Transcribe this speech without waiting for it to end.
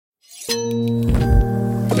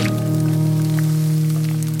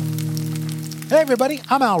Hey, everybody,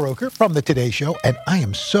 I'm Al Roker from The Today Show, and I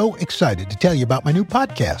am so excited to tell you about my new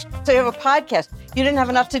podcast. So you have a podcast. You didn't have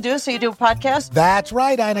enough to do, so you do a podcast? That's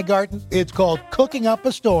right, Ina Garten. It's called Cooking Up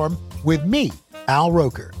a Storm with me, Al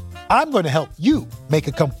Roker. I'm going to help you make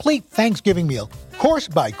a complete Thanksgiving meal, course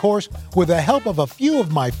by course, with the help of a few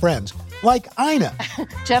of my friends, like Ina.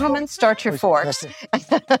 Gentlemen, start your forks.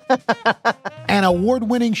 And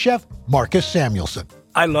award-winning chef Marcus Samuelson.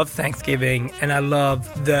 I love Thanksgiving, and I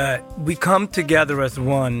love that we come together as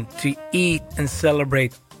one to eat and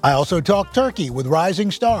celebrate. I also talk turkey with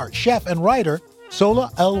rising star, chef and writer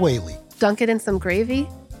Sola El-Whaley. Dunk it in some gravy.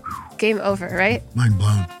 Game over, right? Mind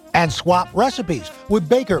blown. And swap recipes with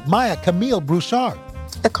baker Maya Camille Broussard.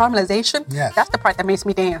 The caramelization? Yes. That's the part that makes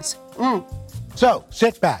me dance. So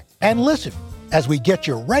sit back and listen as we get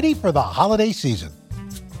you ready for the holiday season.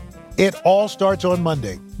 It all starts on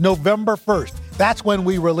Monday, November 1st. That's when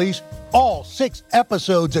we release all 6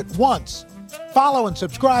 episodes at once. Follow and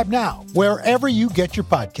subscribe now wherever you get your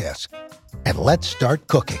podcasts. And let's start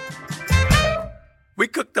cooking. We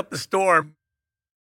cooked up the storm.